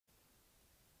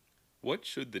What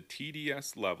should the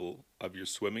TDS level of your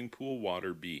swimming pool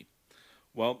water be?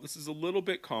 Well, this is a little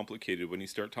bit complicated when you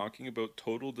start talking about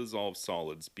total dissolved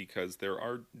solids because there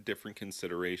are different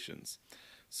considerations.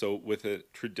 So, with a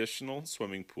traditional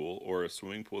swimming pool or a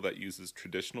swimming pool that uses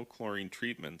traditional chlorine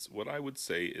treatments, what I would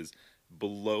say is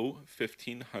below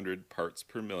 1500 parts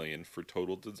per million for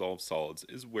total dissolved solids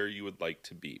is where you would like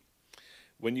to be.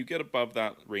 When you get above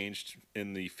that range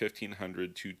in the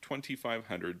 1500 to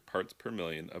 2500 parts per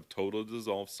million of total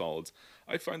dissolved solids,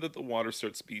 I find that the water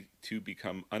starts to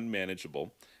become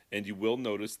unmanageable, and you will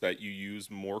notice that you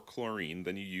use more chlorine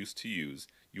than you used to use.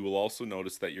 You will also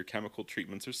notice that your chemical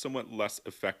treatments are somewhat less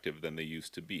effective than they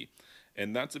used to be.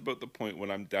 And that's about the point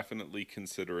when I'm definitely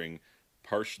considering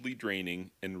partially draining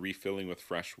and refilling with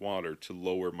fresh water to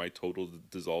lower my total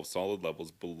dissolved solid levels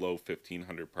below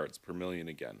 1500 parts per million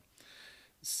again.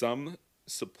 Some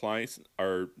supplies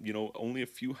are, only a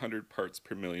few hundred parts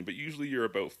per million, but usually you're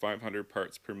about 500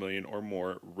 parts per million or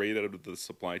more right out of the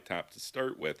supply tap to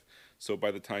start with. So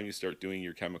by the time you start doing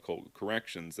your chemical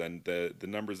corrections, then the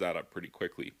numbers add up pretty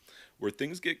quickly. Where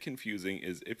things get confusing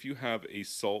is if you have a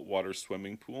saltwater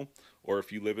swimming pool, or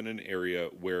if you live in an area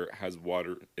where it has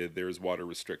water, there's water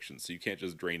restrictions, so you can't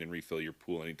just drain and refill your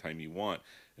pool anytime you want.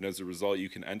 And as a result, you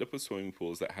can end up with swimming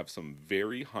pools that have some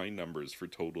very high numbers for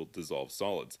total dissolved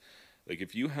solids. Like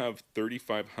if you have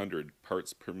 3,500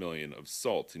 parts per million of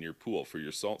salt in your pool for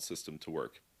your salt system to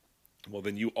work, well,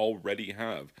 then you already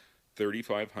have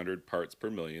 3,500 parts per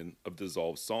million of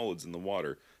dissolved solids in the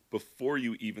water before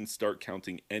you even start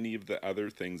counting any of the other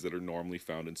things that are normally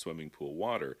found in swimming pool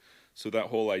water. So that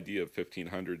whole idea of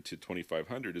 1,500 to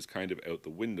 2,500 is kind of out the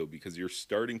window because your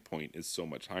starting point is so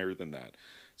much higher than that.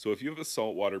 So if you have a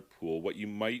saltwater pool, what you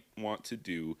might want to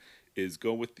do is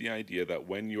go with the idea that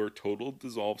when your total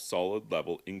dissolved solid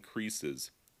level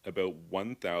increases about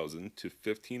 1,000 to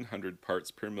 1,500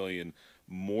 parts per million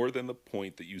more than the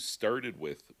point that you started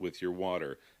with your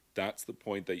water, that's the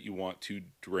point that you want to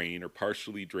drain or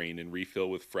partially drain and refill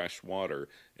with fresh water.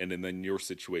 And in your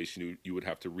situation, you would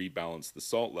have to rebalance the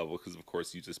salt level because, of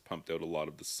course, you just pumped out a lot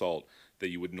of the salt that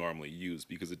you would normally use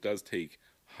because it does take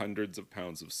hundreds of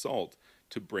pounds of salt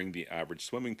to bring the average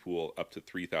swimming pool up to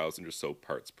 3,000 or so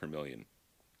parts per million.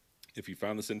 If you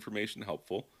found this information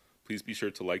helpful, please be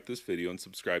sure to like this video and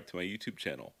subscribe to my YouTube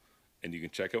channel. And you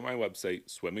can check out my website,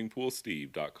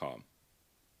 swimmingpoolsteve.com.